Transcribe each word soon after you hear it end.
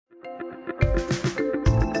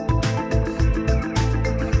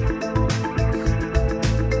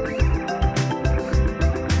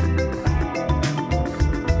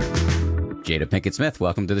Jada Pinkett Smith,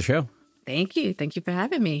 welcome to the show. Thank you. Thank you for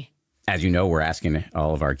having me. As you know, we're asking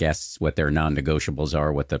all of our guests what their non-negotiables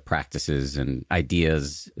are, what the practices and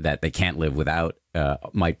ideas that they can't live without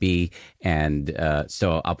might be. And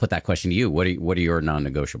so I'll put that question to you. What are your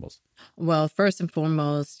non-negotiables? Well, first and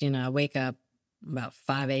foremost, I wake up about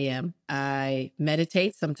 5 a.m. I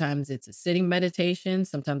meditate. Sometimes it's a sitting meditation.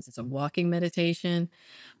 Sometimes it's a walking meditation.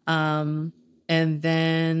 And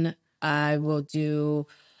then I will do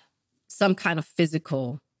some kind of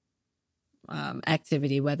physical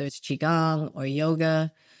activity, whether it's Qigong or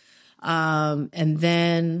yoga. And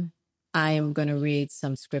then I am going to read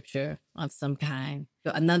some scripture of some kind.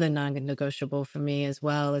 Another non-negotiable for me as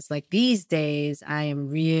well is like these days, I am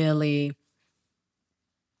really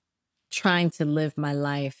trying to live my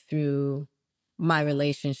life through my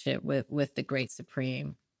relationship with the Great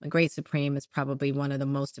Supreme. The Great Supreme is probably one of the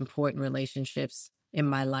most important relationships in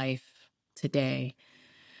my life today.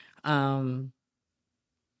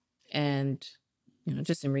 And,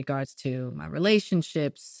 just in regards to my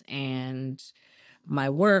relationships and my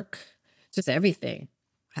work, just everything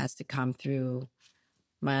has to come through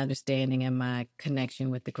my understanding and my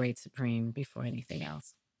connection with the Great Supreme before anything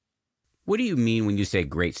else. What do you mean when you say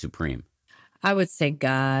Great Supreme? I would say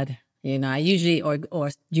God, I usually,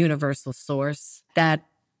 or universal source, that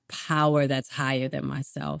power that's higher than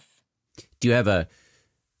myself. Do you have a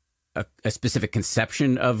specific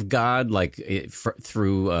conception of God, like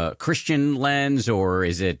through a Christian lens, or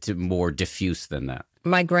is it more diffuse than that?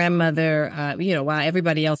 My grandmother, while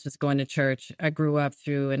everybody else was going to church, I grew up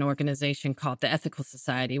through an organization called the Ethical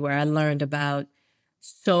Society, where I learned about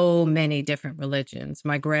so many different religions.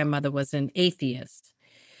 My grandmother was an atheist,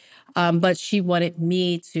 but she wanted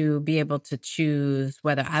me to be able to choose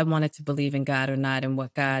whether I wanted to believe in God or not, and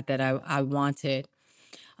what God that I wanted.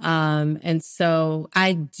 And so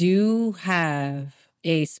I do have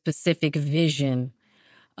a specific vision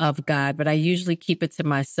of God, but I usually keep it to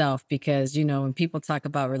myself because, when people talk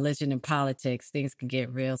about religion and politics, things can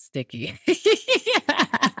get real sticky.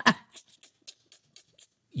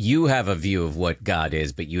 You have a view of what God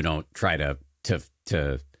is, but you don't try to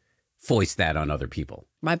foist that on other people.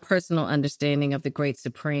 My personal understanding of the Great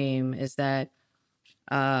Supreme is that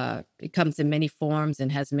it comes in many forms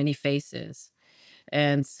and has many faces.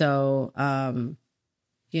 And so,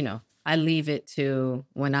 I leave it to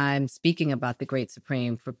when I'm speaking about the Great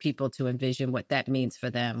Supreme for people to envision what that means for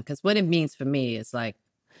them. Because what it means for me is like,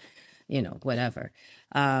 whatever.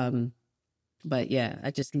 But yeah,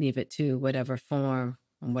 I just leave it to whatever form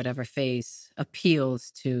and whatever face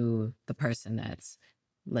appeals to the person that's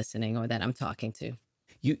listening or that I'm talking to.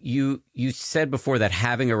 You said before that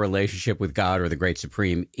having a relationship with God or the Great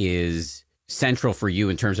Supreme is central for you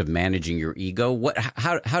in terms of managing your ego.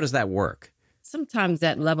 How does that work? Sometimes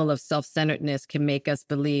that level of self-centeredness can make us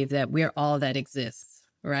believe that we're all that exists,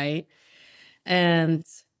 right? And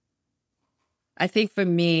I think for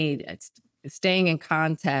me, it's staying in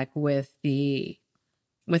contact with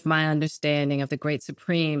my understanding of the Great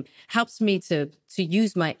Supreme helps me to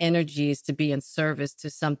use my energies to be in service to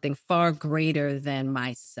something far greater than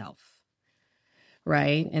myself,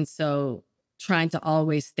 right? And so trying to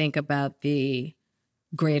always think about the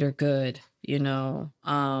greater good,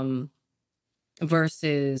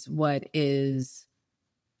 versus what is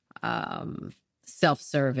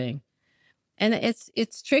self-serving. And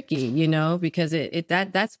it's tricky, because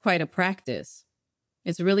that's quite a practice.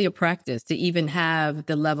 It's really a practice to even have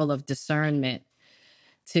the level of discernment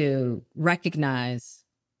to recognize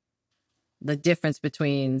the difference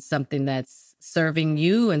between something that's serving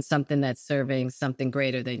you and something that's serving something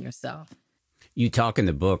greater than yourself. You talk in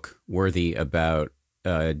the book, Worthy, about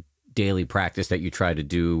daily practice that you try to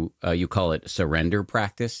do. You call it surrender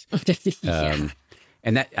practice. Yeah.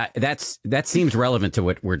 And that seems relevant to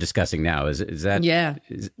what we're discussing now. Is that? Yeah,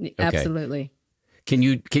 okay. Absolutely. Can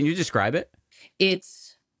you describe it?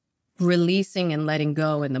 It's releasing and letting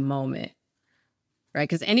go in the moment, right?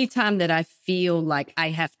 Because anytime that I feel like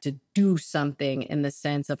I have to do something in the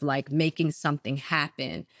sense of like making something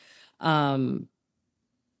happen,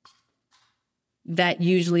 that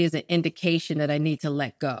usually is an indication that I need to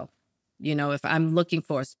let go. If I'm looking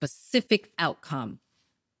for a specific outcome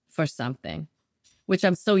for something, which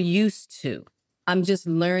I'm so used to, I'm just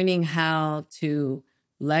learning how to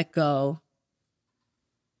let go,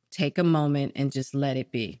 take a moment and just let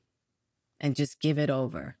it be and just give it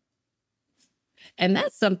over. And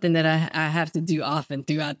that's something that I have to do often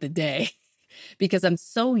throughout the day because I'm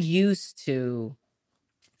so used to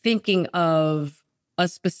thinking of a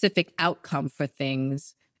specific outcome for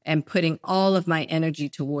things and putting all of my energy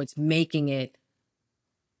towards making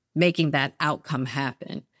that outcome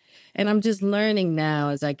happen. And I'm just learning now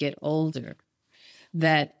as I get older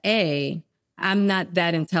that I'm not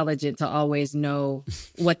that intelligent to always know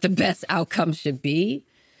what the best outcome should be,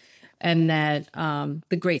 and that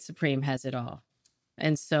the Great Supreme has it all.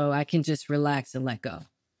 And so I can just relax and let go.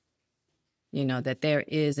 You know, that there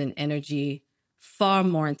is an energy far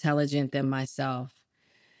more intelligent than myself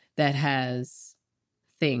that has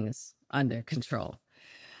things under control.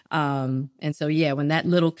 And so, yeah, when that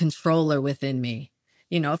little controller within me,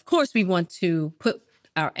 you know, of course we want to put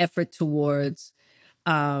our effort towards,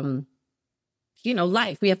 you know,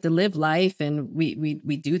 life. We have to live life, and we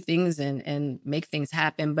do things and make things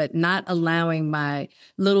happen, but not allowing my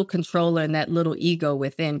little controller and that little ego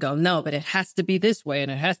within go, no, but it has to be this way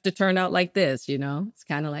and it has to turn out like this, you know? It's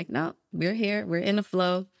kind of like, no, we're here. We're in the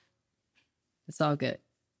flow. It's all good.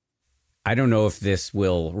 I don't know if this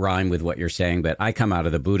will rhyme with what you're saying, but I come out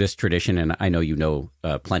of the Buddhist tradition, and I know you know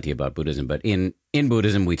plenty about Buddhism, but in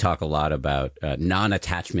Buddhism, we talk a lot about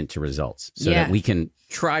non-attachment to results, so that we can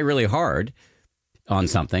try really hard on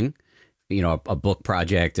something, you know, a book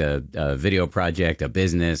project, a video project, a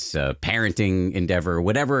business, a parenting endeavor,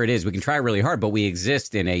 whatever it is. We can try really hard, but we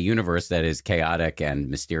exist in a universe that is chaotic and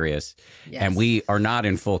mysterious, and we are not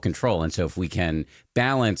in full control. And so if we can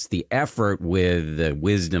balance the effort with the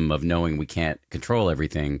wisdom of knowing we can't control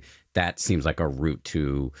everything, that seems like a route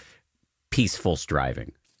to peaceful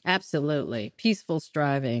striving. Absolutely. Peaceful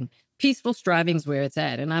striving. Peaceful striving is where it's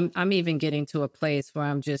at. And I'm even getting to a place where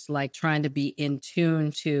I'm just like trying to be in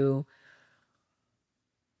tune to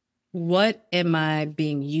what am I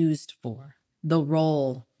being used for? The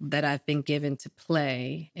role that I've been given to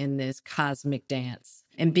play in this cosmic dance,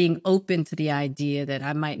 and being open to the idea that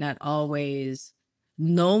I might not always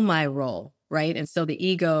know my role, right? And so the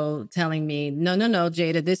ego telling me, no,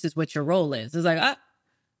 Jada, this is what your role is. It's like,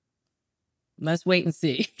 let's wait and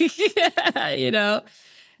see, you know?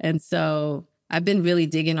 And so I've been really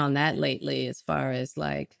digging on that lately, as far as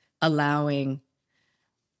like allowing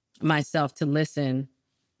myself to listen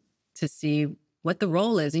to see what the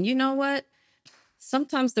role is. And you know what?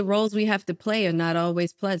 Sometimes the roles we have to play are not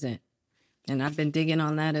always pleasant. And I've been digging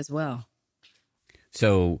on that as well.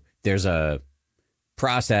 So there's a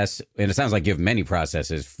process, and it sounds like you have many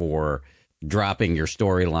processes for dropping your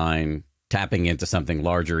storyline, tapping into something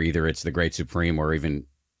larger. Either it's the Great Supreme, or even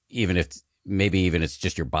if maybe even it's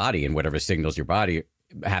just your body and whatever signals your body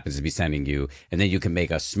happens to be sending you. And then you can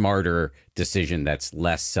make a smarter decision that's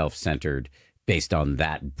less self-centered based on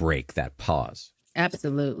that break, that pause.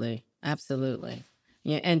 Absolutely. Absolutely.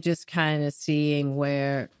 Yeah. And just kind of seeing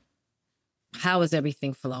how is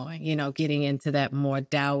everything flowing, you know, getting into that more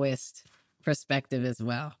Taoist perspective as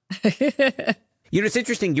well. You know, it's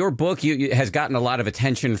interesting. Your book has gotten a lot of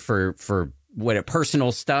attention for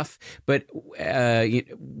personal stuff, but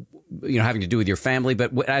you know, having to do with your family.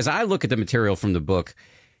 But as I look at the material from the book,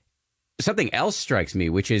 something else strikes me,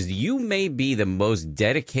 which is you may be the most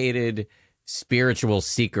dedicated spiritual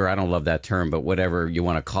seeker. I don't love that term, but whatever you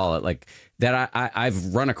want to call it, like that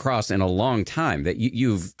I've run across in a long time. That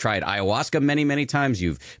you've tried ayahuasca many, many times.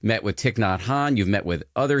 You've met with Thich Nhat Hanh. You've met with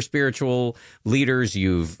other spiritual leaders.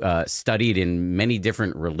 You've studied in many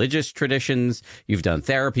different religious traditions. You've done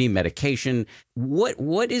therapy, medication.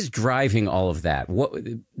 What is driving all of that?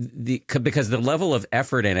 Because the level of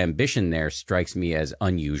effort and ambition there strikes me as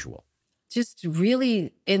unusual. Just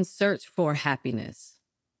really in search for happiness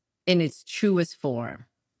in its truest form,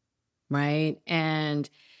 right? And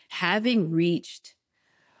having reached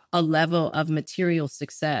a level of material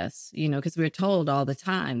success, you know, because we're told all the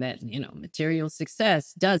time that, you know, material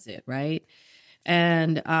success does it, right?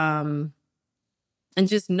 And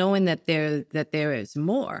just knowing that there is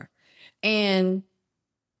more. And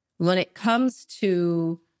when it comes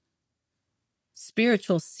to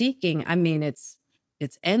spiritual seeking, I mean, it's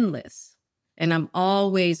endless. And I'm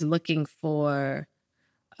always looking for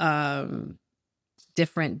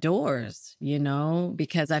different doors, you know,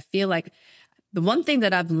 because I feel like the one thing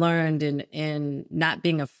that I've learned in not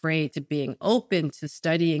being afraid to being open to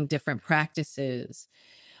studying different practices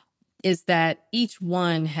is that each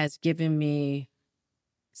one has given me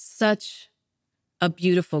such a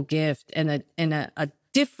beautiful gift and a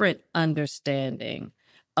different understanding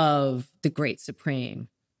of the Great Supreme,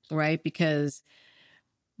 right? Because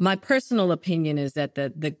my personal opinion is that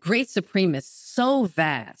the Great Supreme is so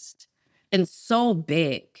vast and so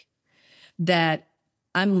big that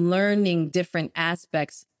I'm learning different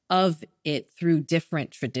aspects of it through different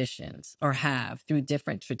traditions, or have through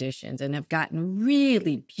different traditions, and have gotten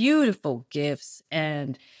really beautiful gifts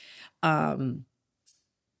and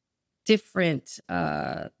different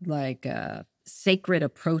sacred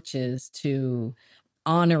approaches to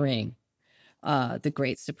honoring the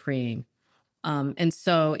Great Supreme. And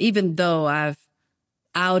so even though I've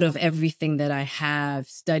out of everything that I have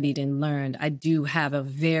studied and learned, I do have a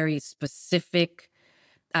very specific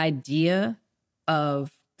idea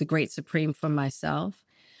of the Great Supreme for myself.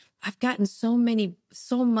 I've gotten so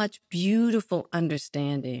much beautiful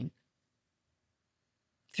understanding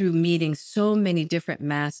through meeting so many different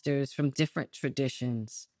masters from different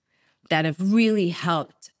traditions that have really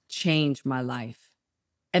helped change my life.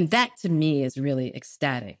 And that to me is really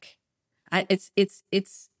ecstatic. It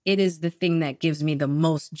is the thing that gives me the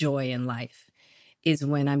most joy in life, is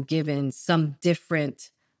when I'm given some different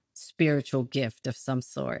spiritual gift of some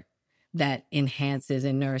sort that enhances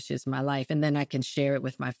and nourishes my life. And then I can share it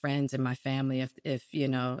with my friends and my family if you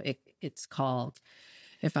know, it's called,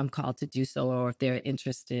 if I'm called to do so, or if they're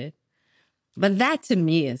interested. But that to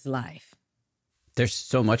me is life. There's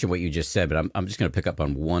so much of what you just said, but I'm just going to pick up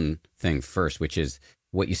on one thing first, which is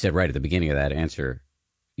what you said right at the beginning of that answer.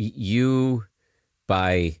 You,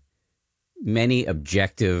 by many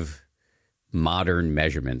objective modern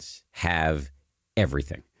measurements, have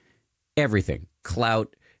everything. Everything.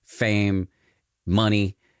 Clout, fame,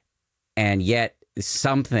 money, and yet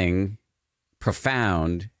something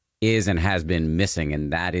profound is and has been missing,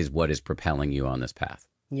 and that is what is propelling you on this path.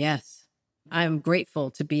 Yes. I'm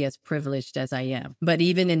grateful to be as privileged as I am. But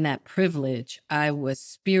even in that privilege, I was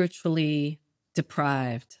spiritually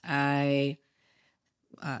deprived. I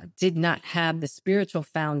did not have the spiritual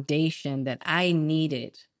foundation that I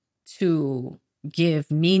needed to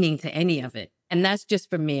give meaning to any of it. And that's just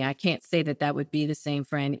for me. I can't say that that would be the same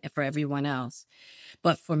for everyone else.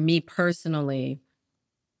 But for me personally,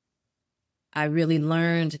 I really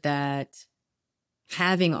learned that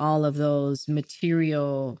having all of those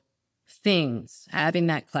material things, having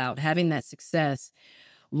that clout, having that success,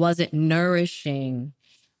 wasn't nourishing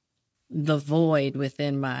the void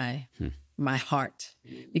within my heart,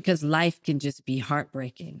 because life can just be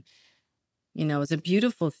heartbreaking. You know, it's a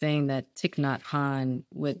beautiful thing that Thich Nhat Hanh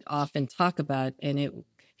would often talk about, and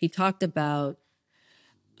he talked about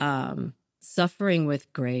suffering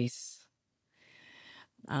with grace,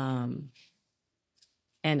 and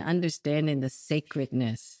understanding the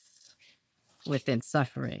sacredness within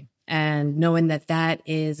suffering, and knowing that that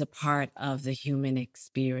is a part of the human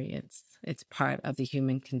experience. It's part of the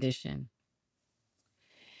human condition.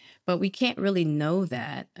 But we can't really know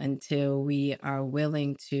that until we are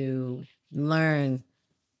willing to learn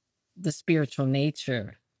the spiritual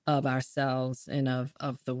nature of ourselves and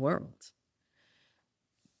of the world.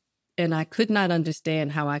 And I could not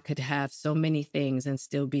understand how I could have so many things and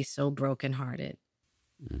still be so brokenhearted.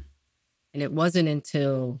 And it wasn't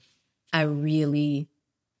until I really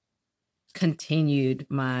continued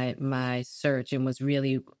my search and was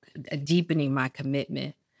really deepening my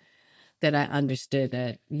commitment that I understood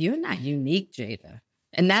that you're not unique, Jada.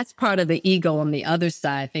 And that's part of the ego on the other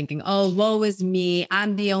side, thinking, oh, woe is me.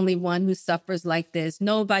 I'm the only one who suffers like this.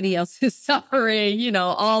 Nobody else is suffering, you know,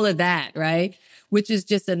 all of that, right? Which is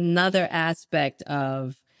just another aspect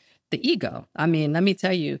of the ego. I mean, let me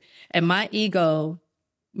tell you, and my ego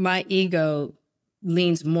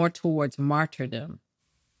leans more towards martyrdom.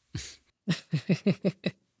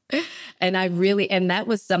 And that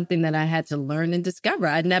was something that I had to learn and discover.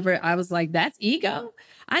 I was like, that's ego.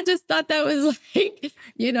 I just thought that was like,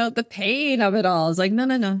 you know, the pain of it all. I was like,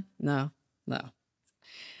 no.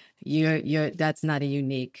 That's not a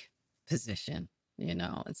unique position, you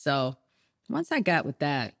know? And so once I got with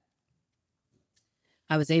that,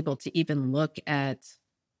 I was able to even look at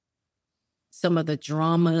some of the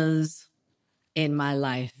dramas in my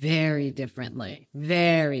life very differently,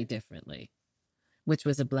 which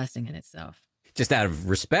was a blessing in itself. Just out of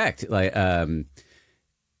respect, like,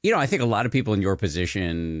 you know, I think a lot of people in your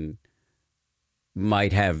position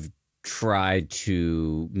might have tried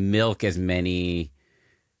to milk as many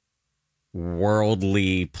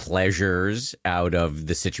worldly pleasures out of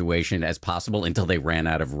the situation as possible until they ran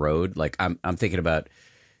out of road. Like, I'm thinking about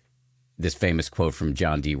this famous quote from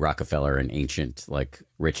John D. Rockefeller, an ancient, like,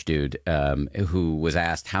 rich dude, who was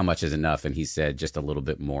asked how much is enough, and he said just a little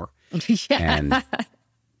bit more. Yeah.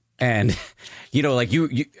 And you know, like you,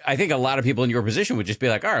 I think a lot of people in your position would just be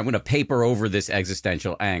like, all right, I'm going to paper over this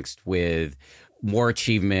existential angst with more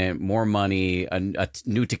achievement, more money, a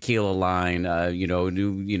new tequila line,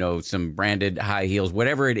 some branded high heels,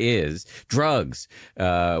 whatever it is, drugs,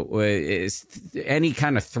 any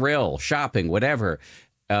kind of thrill, shopping, whatever.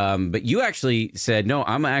 But you actually said, no,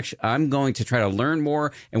 I'm going to try to learn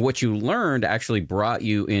more. And what you learned actually brought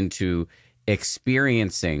you into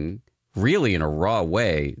experiencing, really in a raw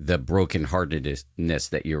way, the brokenheartedness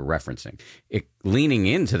that you're referencing, leaning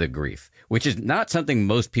into the grief, which is not something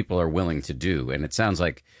most people are willing to do. And it sounds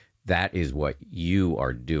like that is what you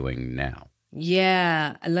are doing now.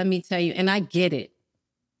 Yeah, let me tell you, and I get it.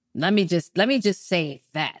 Let me just say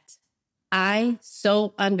that I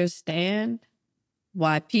so understand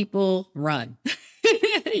why people run.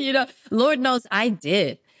 Lord knows I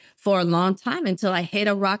did for a long time until I hit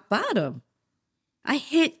a rock bottom. I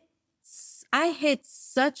hit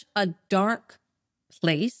such a dark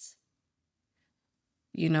place.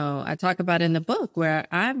 I talk about in the book where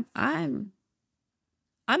I'm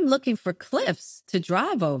looking for cliffs to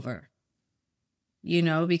drive over.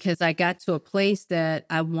 Because I got to a place that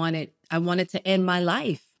I wanted to end my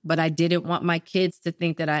life, but I didn't want my kids to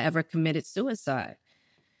think that I ever committed suicide.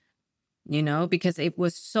 Because it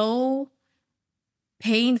was so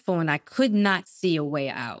painful and I could not see a way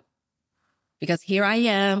out. Because here I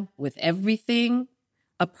am with everything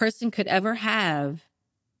a person could ever have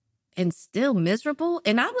and still miserable.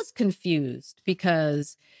 And I was confused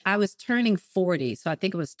because I was turning 40. So I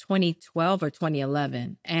think it was 2012 or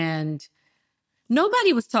 2011. And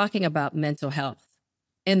nobody was talking about mental health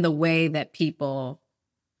in the way that people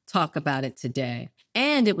talk about it today.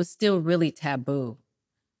 And it was still really taboo.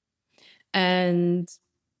 And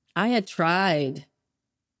I had tried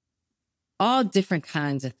all different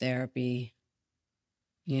kinds of therapy,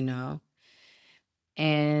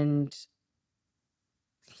 and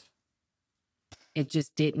it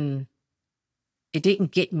just didn't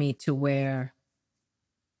get me to where,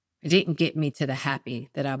 it didn't get me to the happy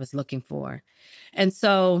that I was looking for. And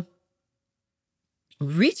so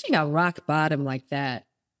reaching a rock bottom like that,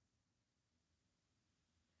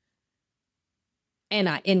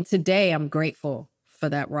 and today I'm grateful for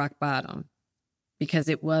that rock bottom because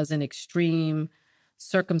it was an extreme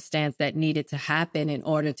circumstance that needed to happen in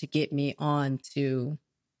order to get me on to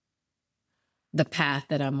the path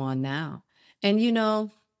that I'm on now. And,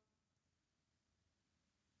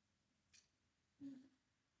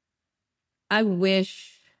 I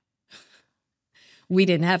wish we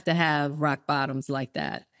didn't have to have rock bottoms like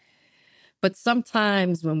that. But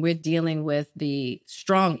sometimes when we're dealing with the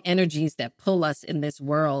strong energies that pull us in this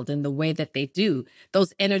world in the way that they do,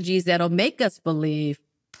 those energies that'll make us believe,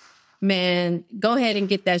 man, go ahead and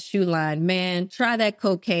get that shoe line, man, try that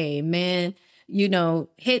cocaine, man,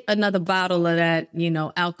 hit another bottle of that,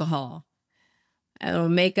 alcohol. It'll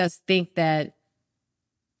make us think that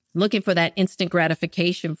looking for that instant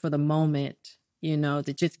gratification for the moment,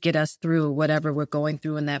 to just get us through whatever we're going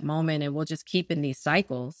through in that moment. And we'll just keep in these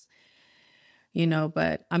cycles.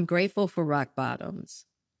 But I'm grateful for rock bottoms,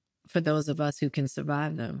 for those of us who can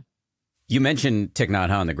survive them. You mentioned Thich Nhat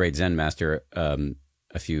Hanh, the great Zen master,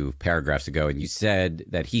 a few paragraphs ago, and you said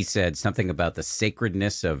that he said something about the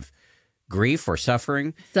sacredness of grief or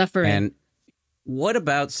suffering. Suffering. And what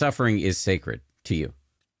about suffering is sacred to you?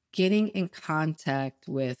 Getting in contact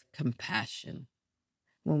with compassion.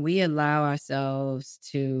 When we allow ourselves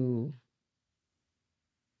to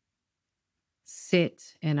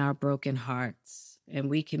sit in our broken hearts and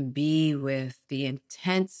we can be with the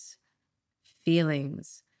intense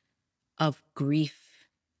feelings of grief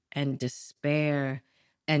and despair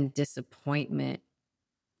and disappointment,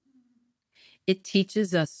 it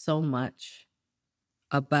teaches us so much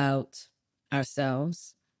about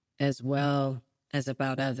ourselves as well as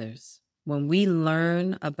about others. When we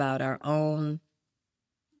learn about our own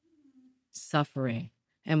suffering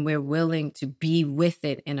and we're willing to be with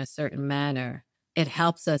it in a certain manner, it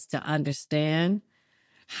helps us to understand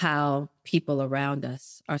how people around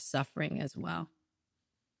us are suffering as well.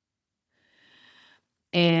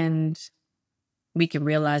 And we can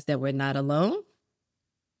realize that we're not alone.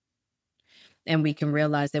 And we can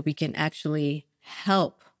realize that we can actually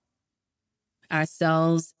help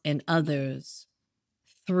ourselves and others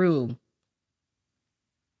through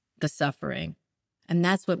the suffering. And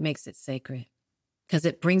that's what makes it sacred, because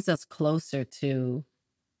it brings us closer to,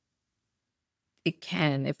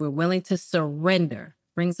 if we're willing to surrender,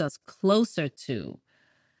 brings us closer to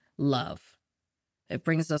love. It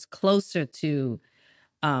brings us closer to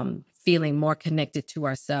feeling more connected to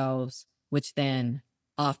ourselves, which then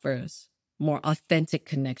offers more authentic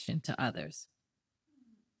connection to others.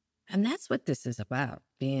 And that's what this is about,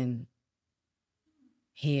 being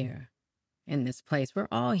here in this place. We're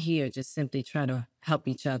all here just simply trying to help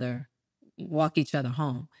each other, walk each other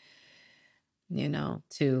home,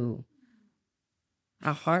 to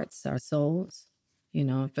our hearts, our souls,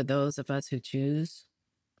 for those of us who choose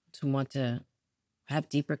to want to have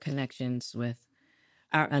deeper connections with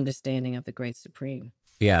our understanding of the Great Supreme.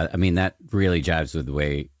 Yeah, I mean, that really jives with the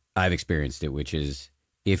way I've experienced it, which is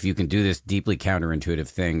if you can do this deeply counterintuitive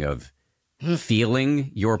thing of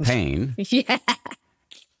feeling your pain, yeah,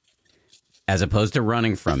 as opposed to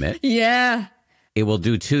running from it, yeah, it will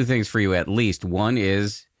do two things for you at least. One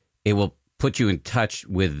is it will put you in touch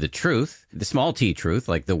with the truth, the small t truth,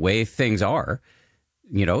 like the way things are,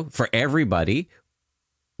 for everybody.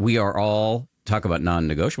 We are all, talk about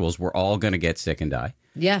non-negotiables, we're all going to get sick and die.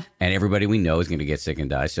 Yeah. And everybody we know is going to get sick and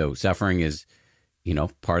die. So suffering is,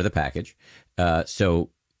 part of the package. So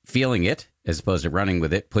feeling it as opposed to running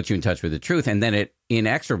with it puts you in touch with the truth. And then it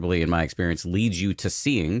inexorably, in my experience, leads you to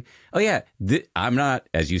seeing, oh, yeah, I'm not,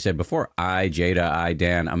 as you said before, Jada,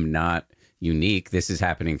 Dan, I'm not unique. This is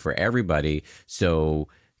happening for everybody. So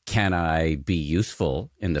can I be useful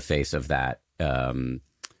in the face of that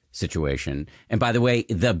situation? And by the way,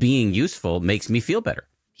 the being useful makes me feel better.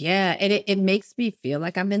 Yeah, and it makes me feel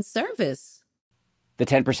like I'm in service. The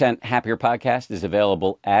 10% Happier podcast is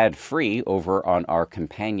available ad-free over on our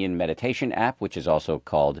companion meditation app, which is also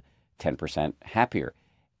called 10% Happier.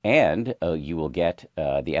 And you will get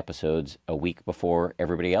the episodes a week before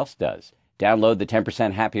everybody else does. Download the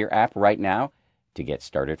 10% Happier app right now to get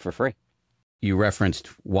started for free. You referenced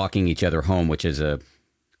walking each other home, which is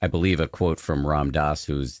I believe, a quote from Ram Dass,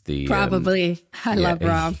 who's the... Probably. I love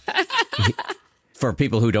Ram. For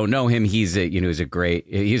people who don't know him, he's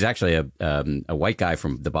actually a white guy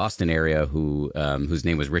from the Boston area whose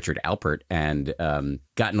name was Richard Alpert, and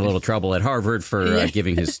got in a little trouble at Harvard for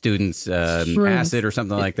giving his students acid or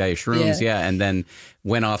something like that, shrooms, and then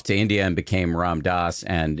went off to India and became Ram Dass,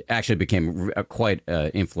 and actually became quite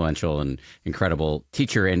influential and incredible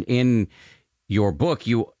teacher. And in your book,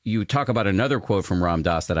 you talk about another quote from Ram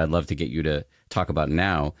Dass that I'd love to get you to talk about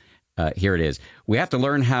now. Here it is. We have to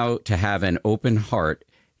learn how to have an open heart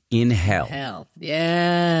in hell. Hell.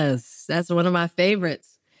 Yes. That's one of my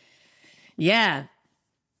favorites. Yeah.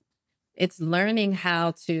 It's learning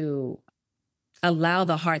how to allow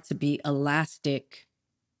the heart to be elastic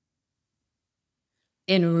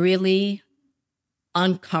in really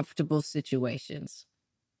uncomfortable situations.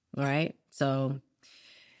 All right. So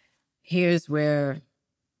here's where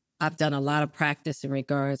I've done a lot of practice in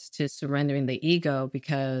regards to surrendering the ego,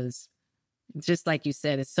 because just like you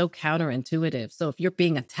said, it's so counterintuitive. So if you're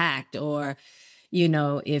being attacked, or,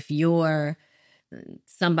 if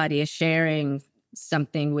somebody is sharing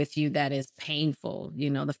something with you that is painful,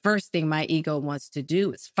 the first thing my ego wants to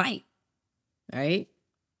do is fight, right?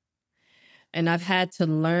 And I've had to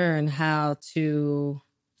learn how to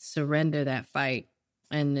surrender that fight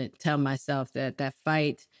and tell myself that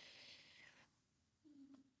fight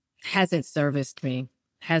hasn't serviced me,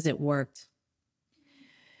 hasn't worked.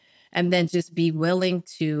 And then just be willing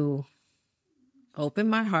to open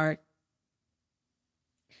my heart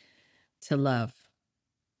to love,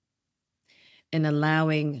 and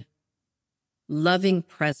allowing loving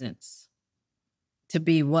presence to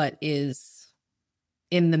be what is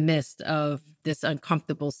in the midst of this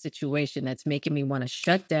uncomfortable situation that's making me want to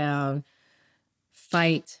shut down,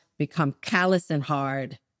 fight, become callous and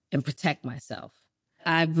hard, and protect myself.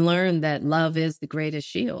 I've learned that love is the greatest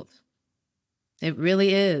shield. It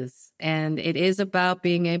really is. And it is about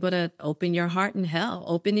being able to open your heart in hell,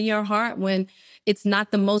 opening your heart when it's not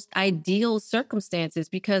the most ideal circumstances,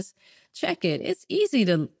 because check it, it's easy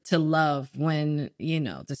to love when,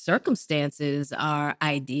 the circumstances are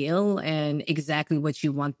ideal and exactly what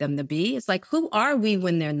you want them to be. It's like, who are we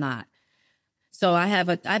when they're not? So I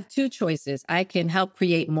have two choices. I can help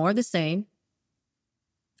create more of the same.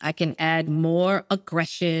 I can add more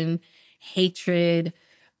aggression, hatred,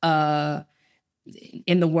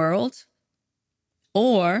 in the world,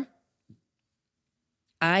 or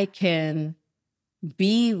I can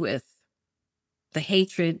be with the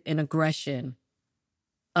hatred and aggression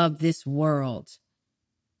of this world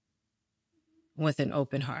with an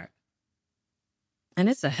open heart. And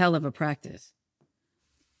it's a hell of a practice.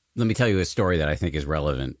 Let me tell you a story that I think is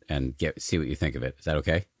relevant and see what you think of it. Is that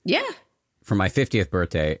okay? Yeah. For my 50th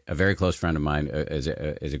birthday, a very close friend of mine is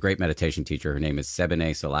a great meditation teacher. Her name is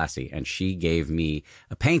Sebene Selassie, and she gave me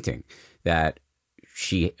a painting that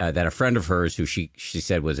that a friend of hers, who she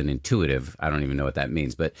said was an intuitive, I don't even know what that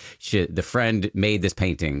means, but the friend made this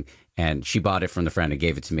painting, and she bought it from the friend and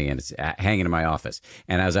gave it to me, and it's hanging in my office.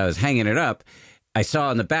 And as I was hanging it up, I saw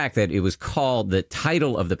on the back that it was called, the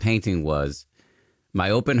title of the painting was "My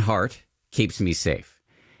Open Heart Keeps Me Safe."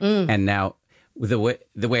 And now, the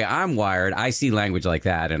way I'm wired, I see language like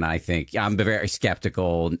that, and I think I'm a very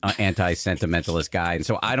skeptical, anti-sentimentalist guy, and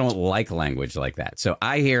so I don't like language like that. So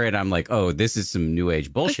I hear it, I'm like, oh, this is some new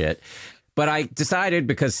age bullshit. But I decided,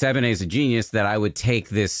 because Sebene is a genius, that I would take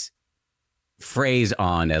this phrase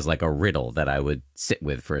on as like a riddle that I would sit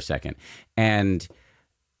with for a second. And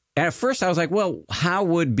at first I was like, well, how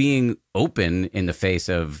would being open in the face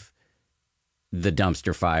of the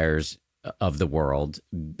dumpster fires of the world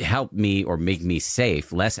help me or make me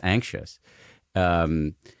safe, less anxious? But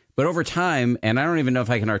But over time, and I don't even know if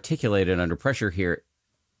I can articulate it under pressure here,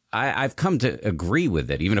 I've come to agree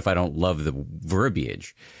with it, even if I don't love the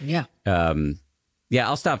verbiage. Yeah. Yeah,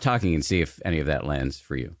 I'll stop talking and see if any of that lands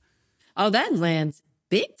for you. Oh, that lands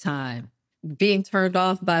big time. Being turned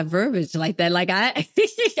off by verbiage like that. Like I'm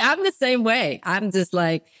the same way. I'm just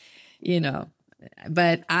like,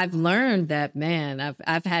 but I've learned that, man,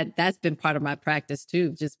 I've had, that's been part of my practice too,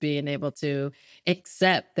 just being able to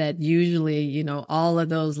accept that usually, all of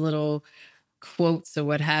those little quotes or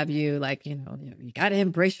what have you, like, you got to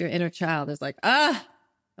embrace your inner child. It's like,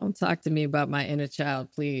 don't talk to me about my inner child,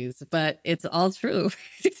 please. But it's all true.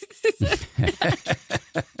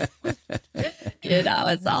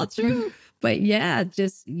 It's all true. But yeah,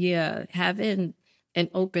 having an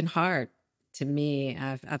open heart, to me,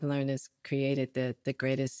 I've learned has created the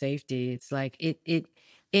greatest safety. It's like it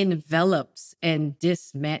envelops and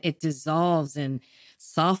it dissolves and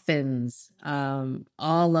softens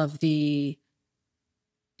all of the.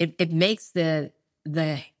 It makes the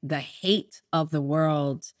hate of the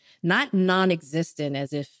world not non-existent,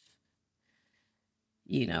 as if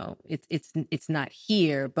it's not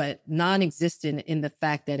here, but non-existent in the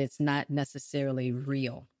fact that it's not necessarily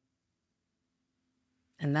real.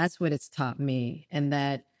 And that's what it's taught me. And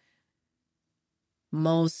that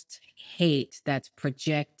most hate that's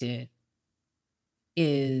projected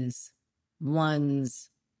is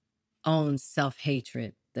one's own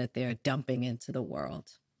self-hatred that they're dumping into the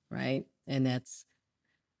world, right? And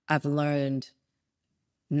I've learned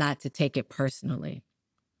not to take it personally.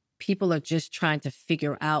 People are just trying to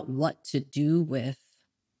figure out what to do with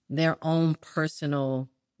their own personal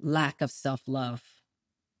lack of self-love.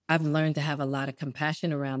 I've learned to have a lot of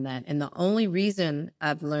compassion around that. And the only reason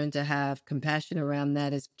I've learned to have compassion around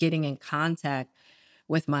that is getting in contact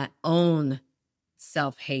with my own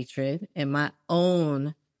self-hatred and my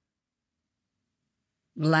own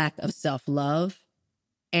lack of self-love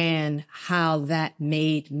and how that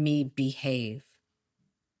made me behave.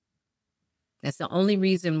 That's the only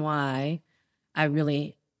reason why I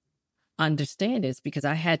really understand this, because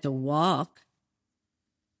I had to walk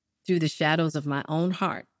through the shadows of my own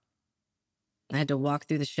heart. I had to walk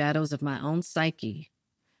through the shadows of my own psyche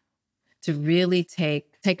to really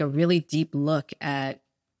take a really deep look at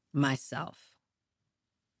myself.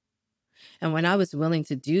 And when I was willing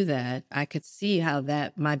to do that, I could see how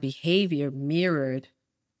that my behavior mirrored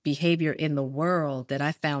behavior in the world that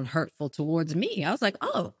I found hurtful towards me. I was like,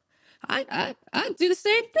 oh, I do the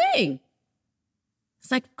same thing. It's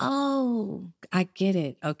like, oh, I get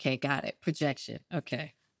it. Okay, got it. Projection.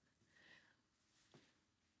 Okay.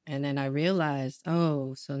 And then I realized,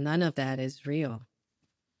 oh, so none of that is real.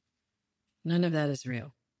 None of that is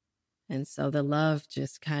real. And so the love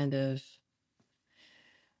just kind of,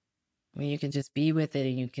 when you can just be with it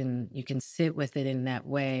and you can sit with it in that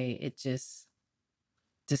way, it just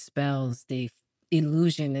dispels the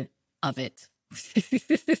illusion of it.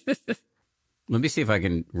 Let me see if I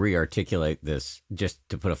can re-articulate this just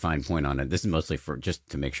to put a fine point on it. This is mostly for just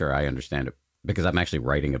to make sure I understand it, because I'm actually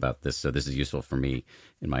writing about this, so this is useful for me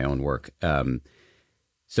in my own work.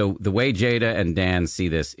 So the way Jada and Dan see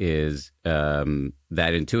this is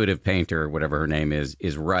that intuitive painter, whatever her name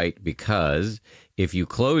is right, because if you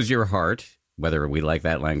close your heart, whether we like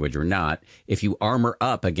that language or not, if you armor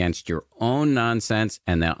up against your own nonsense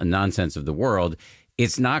and the nonsense of the world,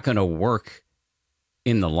 it's not going to work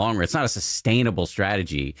in the long run. It's not a sustainable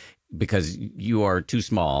strategy, because you are too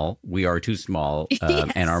small, we are too small,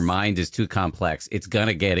 Yes. and our mind is too complex. It's going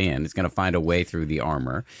to get in. It's going to find a way through the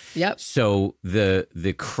armor. Yep. So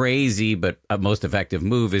the crazy but most effective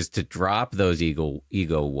move is to drop those ego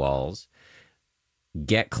walls,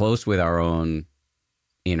 get close with our own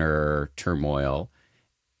inner turmoil,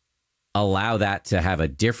 allow that to have a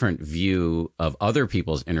different view of other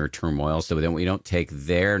people's inner turmoil, so then we don't take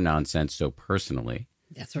their nonsense so personally.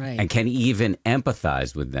 That's right. And can even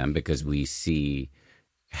empathize with them, because we see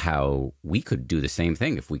how we could do the same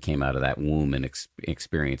thing if we came out of that womb and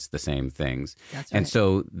experienced the same things. That's right. And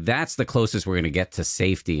so that's the closest we're going to get to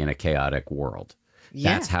safety in a chaotic world.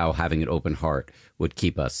 Yeah. That's how having an open heart would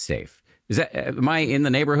keep us safe. Am I in the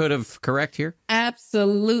neighborhood of correct here?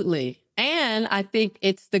 Absolutely. And I think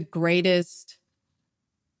it's the greatest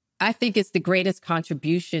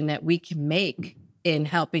contribution that we can make in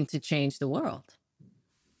helping to change the world.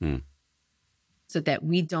 So that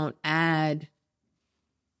we don't add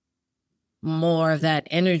more of that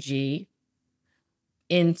energy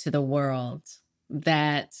into the world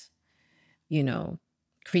that,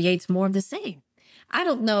 creates more of the same. I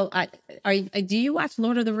don't know. Do you watch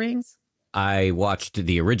Lord of the Rings? I watched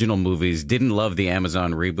the original movies. Didn't love the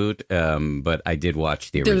Amazon reboot, but I did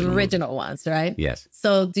watch the original ones, right? Yes.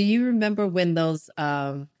 So do you remember when those,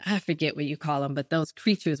 I forget what you call them, but those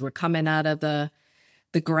creatures were coming out of the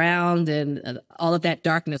ground and all of that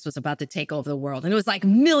darkness was about to take over the world? And it was like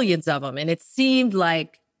millions of them. And it seemed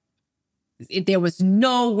like there was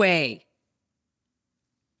no way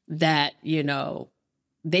that,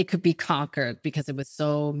 they could be conquered because it was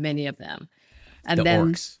so many of them. And the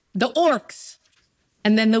then orcs. The orcs.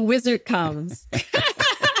 And then the wizard comes. And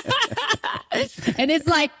it's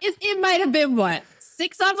like, it might have been what?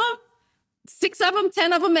 6 of them? 6 of them,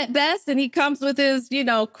 10 of them at best. And he comes with his,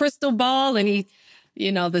 crystal ball and he,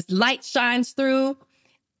 this light shines through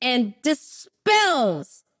and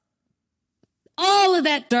dispels all of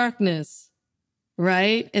that darkness.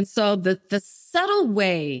 Right. And so the subtle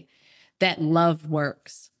way that love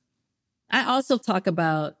works. I also talk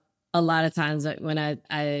about a lot of times when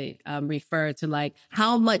I refer to like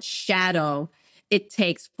how much shadow it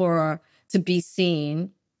takes to be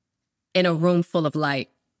seen in a room full of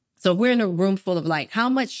light. So we're in a room full of light. How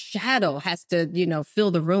much shadow has to,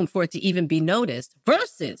 fill the room for it to even be noticed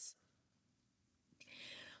versus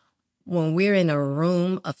when we're in a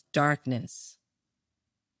room of darkness,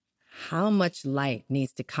 how much light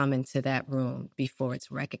needs to come into that room before it's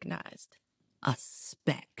recognized? A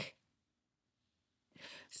speck.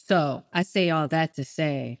 So I say all that to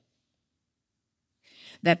say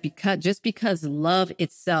that because love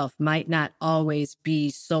itself might not always be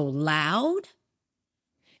so loud,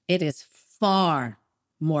 it is far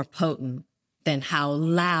more potent than how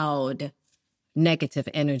loud negative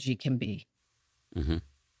energy can be. Mm-hmm.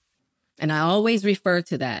 And I always refer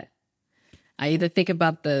to that. I either think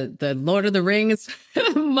about the Lord of the Rings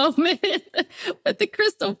moment with the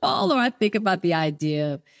crystal ball, or I think about the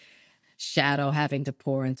idea of shadow having to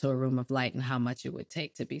pour into a room of light and how much it would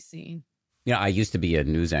take to be seen. I used to be a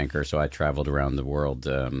news anchor, so I traveled around the world,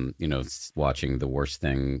 watching the worst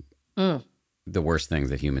things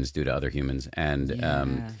that humans do to other humans. And,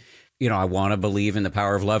 I want to believe in the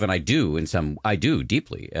power of love, and I do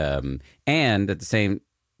deeply. And at the same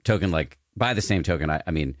token, by the same token,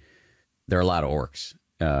 I mean, there are a lot of orcs.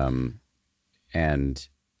 And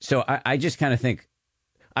so I just kind of think,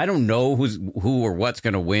 I don't know who or what's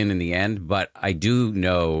going to win in the end, but I do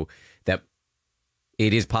know that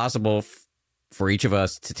it is possible for each of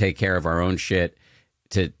us to take care of our own shit,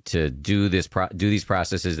 to do these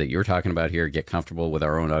processes that you're talking about here, get comfortable with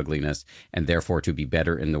our own ugliness, and therefore to be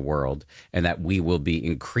better in the world, and that we will be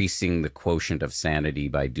increasing the quotient of sanity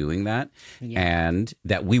by doing that, and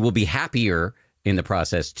that we will be happier in the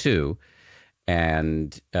process too,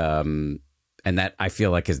 and that I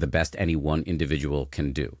feel like is the best any one individual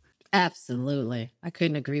can do. Absolutely. I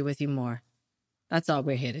couldn't agree with you more. That's all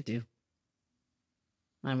we're here to do.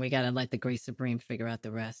 And we got to let the Great Supreme figure out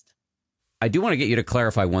the rest. I do want to get you to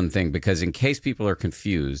clarify one thing, because in case people are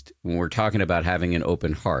confused, when we're talking about having an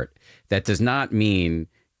open heart, that does not mean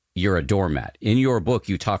you're a doormat. In your book,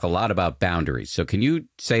 you talk a lot about boundaries. So can you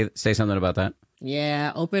say something about that?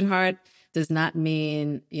 Yeah. Open heart does not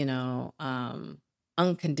mean,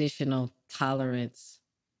 unconditional tolerance.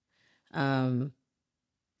 And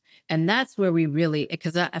that's where we really,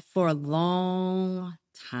 because for a long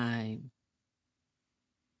time,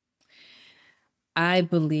 I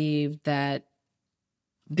believe that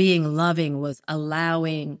being loving was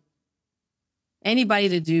allowing anybody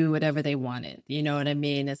to do whatever they wanted. You know what I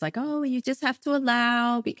mean? It's like, oh, you just have to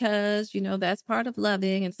allow because, that's part of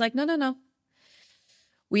loving. It's like, no.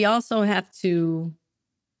 We also have to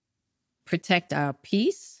protect our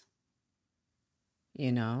peace.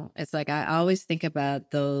 It's like I always think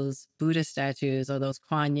about those Buddha statues or those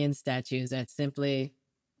Kuan Yin statues that's simply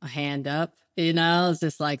a hand up, it's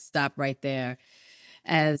just like stop right there,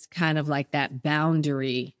 as kind of like that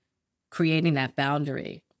boundary, creating that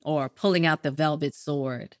boundary, or pulling out the velvet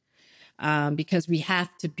sword, because we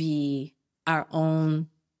have to be our own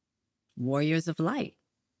warriors of light,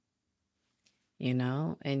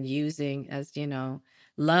 and using, as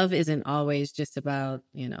love isn't always just about,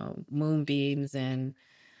 moonbeams and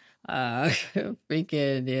freaking,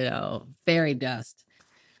 fairy dust.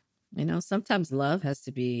 Sometimes love has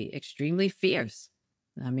to be extremely fierce.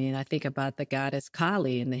 I mean, I think about the goddess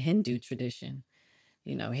Kali in the Hindu tradition.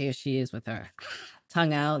 Here she is with her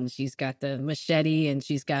tongue out, and she's got the machete, and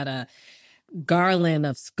she's got a garland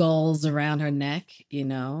of skulls around her neck.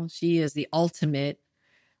 She is the ultimate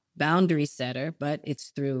boundary setter, but it's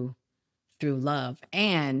through love.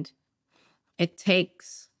 And it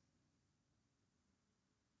takes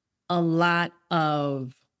a lot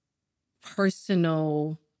of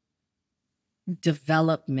personal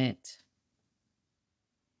development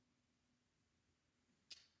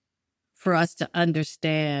for us to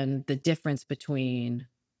understand the difference between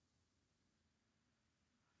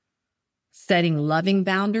setting loving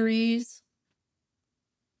boundaries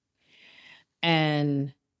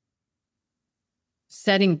and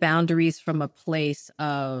setting boundaries from a place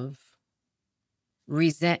of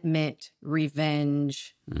resentment,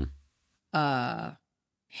 revenge,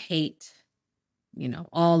 hate,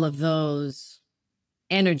 all of those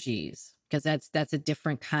energies, because that's a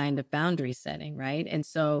different kind of boundary setting, right? And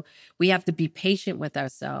so we have to be patient with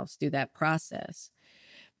ourselves through that process.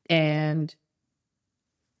 And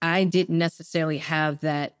I didn't necessarily have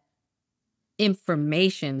that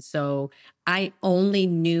information. So I only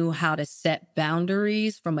knew how to set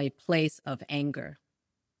boundaries from a place of anger.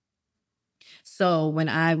 So when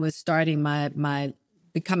I was starting my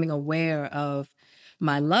becoming aware of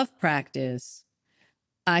my love practice,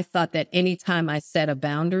 I thought that anytime I set a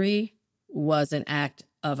boundary was an act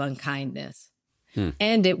of unkindness.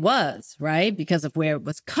 And it was, right? Because of where it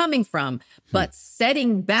was coming from. But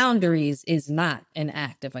setting boundaries is not an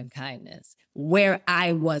act of unkindness. Where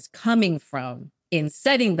I was coming from in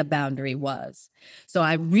setting the boundary was. So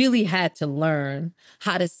I really had to learn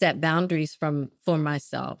how to set boundaries for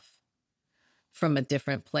myself from a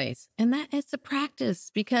different place. And that is a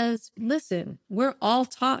practice because, listen, we're all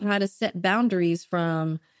taught how to set boundaries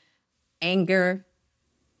from anger,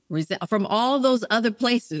 from all those other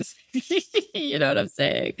places. You know what I'm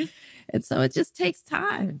saying? And so it just takes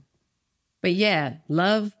time. But yeah,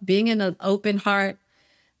 love, being in an open heart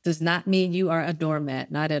does not mean you are a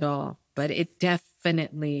doormat, not at all. But it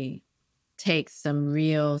definitely takes some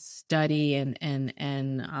real study and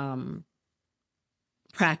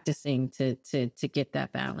practicing to get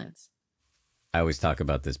that balance. I always talk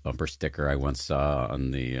about this bumper sticker I once saw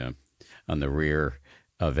on the rear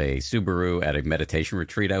of a Subaru at a meditation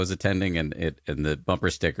retreat I was attending, and the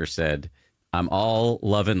bumper sticker said, "I'm all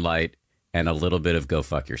love and light and a little bit of go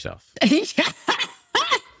fuck yourself."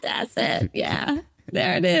 That's it. Yeah.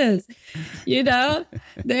 There it is. There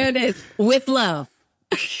it is. With love.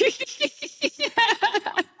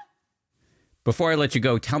 Before I let you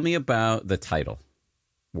go, tell me about the title,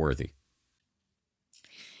 Worthy.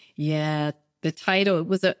 Yeah, the title,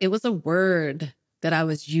 it was a word that I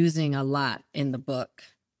was using a lot in the book.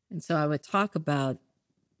 And so I would talk about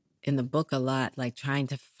in the book a lot, like trying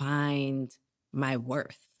to find my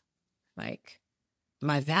worth, like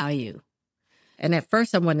my value. And at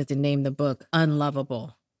first I wanted to name the book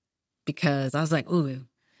Unlovable because I was like, ooh,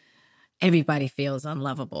 everybody feels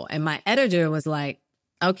unlovable. And my editor was like,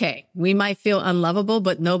 okay, we might feel unlovable,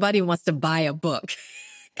 but nobody wants to buy a book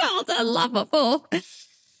called Unlovable.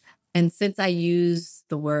 And since I use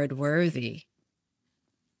the word worthy,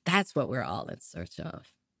 that's what we're all in search of.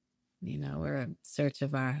 We're in search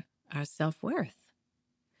of our self-worth,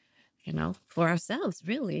 for ourselves,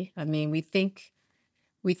 really. I mean, we think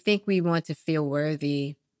we want to feel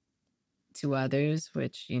worthy to others,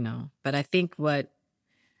 which, but I think what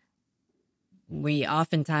we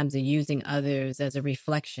oftentimes are using others as a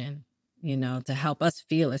reflection, to help us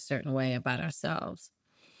feel a certain way about ourselves.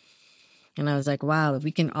 And I was like, wow, if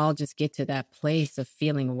we can all just get to that place of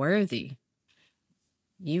feeling worthy,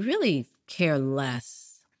 you really care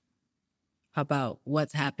less about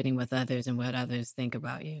what's happening with others and what others think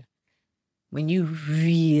about you. When you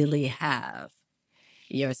really have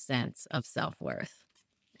your sense of self-worth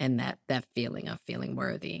and that feeling of feeling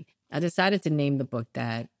worthy. I decided to name the book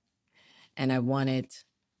that, and I wanted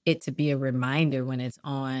it to be a reminder when it's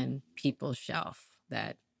on people's shelf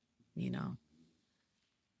that,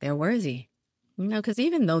 they're worthy. Because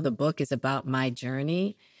even though the book is about my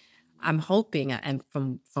journey, I'm hoping, and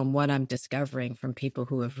from what I'm discovering from people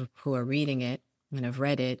who are reading it and have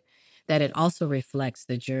read it, that it also reflects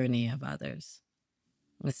the journey of others.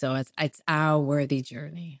 And so it's our worthy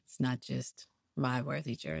journey. It's not just my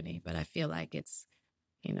worthy journey, but I feel like it's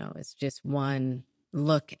just one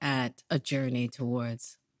look at a journey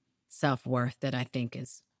towards self-worth that I think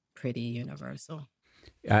is pretty universal.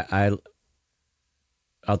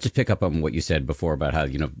 I'll just pick up on what you said before about how,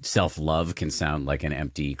 self-love can sound like an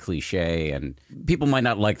empty cliche, and people might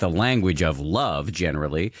not like the language of love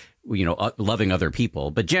generally, loving other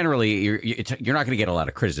people. But generally, you're not going to get a lot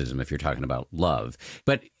of criticism if you're talking about love.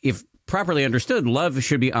 But if properly understood, love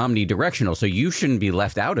should be omnidirectional. So you shouldn't be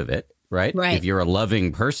left out of it. Right? If you're a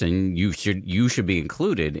loving person, you should be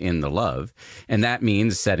included in the love. And that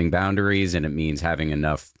means setting boundaries, and it means having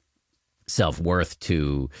enough self-worth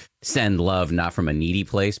to send love, not from a needy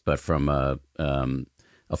place, but from a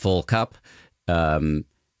full cup. And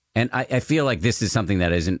I feel like this is something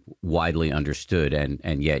that isn't widely understood,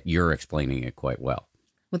 and yet you're explaining it quite well.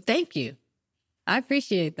 Well, thank you. I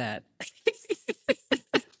appreciate that.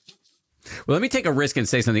 Well, let me take a risk and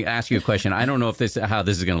say something, ask you a question. I don't know if how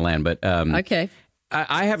this is going to land, but Okay.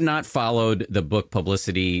 I have not followed the book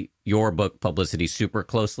publicity, your book publicity, super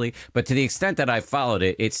closely, but to the extent that I've followed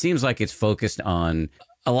it, it seems like it's focused on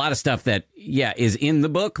a lot of stuff that, yeah, is in the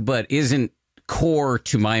book, but isn't core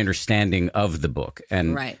to my understanding of the book.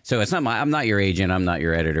 And Right. so it's not I'm not your agent. I'm not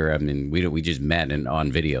your editor. I mean, we just met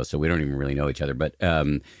on video, so we don't even really know each other. But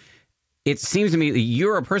it seems to me that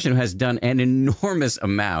you're a person who has done an enormous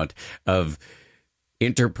amount of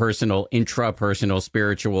interpersonal, intrapersonal,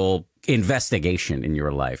 spiritual investigation in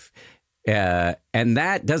your life. And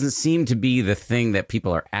that doesn't seem to be the thing that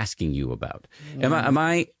people are asking you about. Yeah.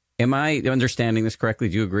 Am I understanding this correctly?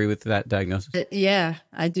 Do you agree with that diagnosis? Yeah,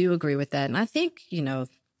 I do agree with that. And I think,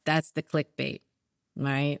 that's the clickbait,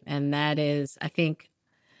 right? And that is, I think,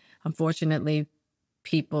 unfortunately,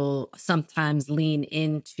 people sometimes lean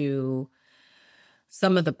into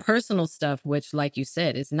some of the personal stuff, which, like you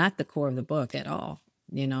said, is not the core of the book at all,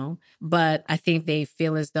 But I think they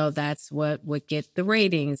feel as though that's what would get the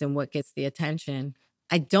ratings and what gets the attention.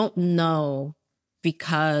 I don't know,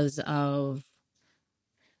 because of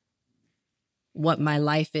what my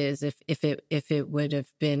life is, if it would have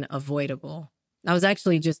been avoidable. I was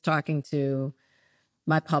actually just talking to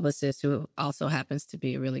my publicist, who also happens to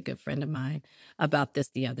be a really good friend of mine, about this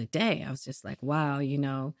the other day. I was just like, wow,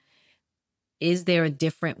 is there a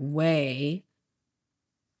different way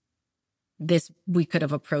we could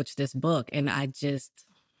have approached this book? And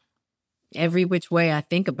every which way I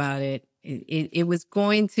think about it, it was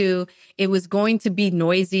going to be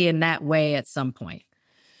noisy in that way at some point.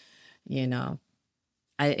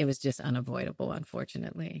 It was just unavoidable,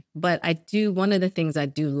 unfortunately. But one of the things I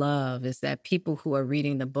do love is that people who are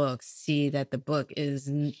reading the book see that the book is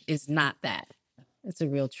not that. It's a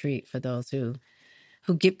real treat for those who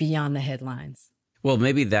get beyond the headlines. Well,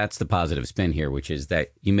 maybe that's the positive spin here, which is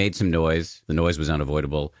that you made some noise. The noise was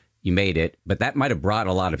unavoidable. You made it, but that might have brought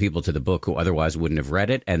a lot of people to the book who otherwise wouldn't have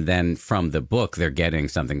read it. And then from the book, they're getting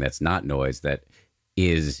something that's not noise, that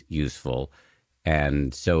is useful.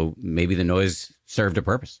 And so maybe the noise served a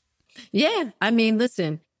purpose. Yeah. I mean,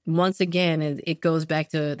 listen, once again, it goes back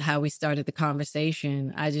to how we started the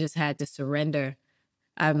conversation. I just had to surrender.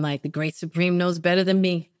 I'm like, the great supreme knows better than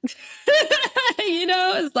me.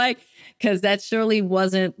 It's like, because that surely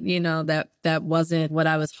wasn't, that wasn't what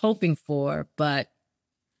I was hoping for. But,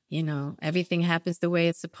 everything happens the way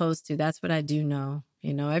it's supposed to. That's what I do know.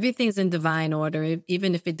 Everything's in divine order,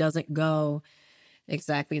 even if it doesn't go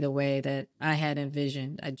exactly the way that I had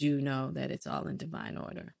envisioned. I do know that it's all in divine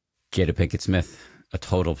order. Jada Pinkett Smith, a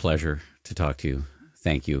total pleasure to talk to you.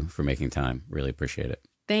 Thank you for making time. Really appreciate it.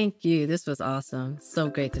 Thank you. This was awesome. So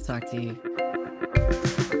great to talk to you.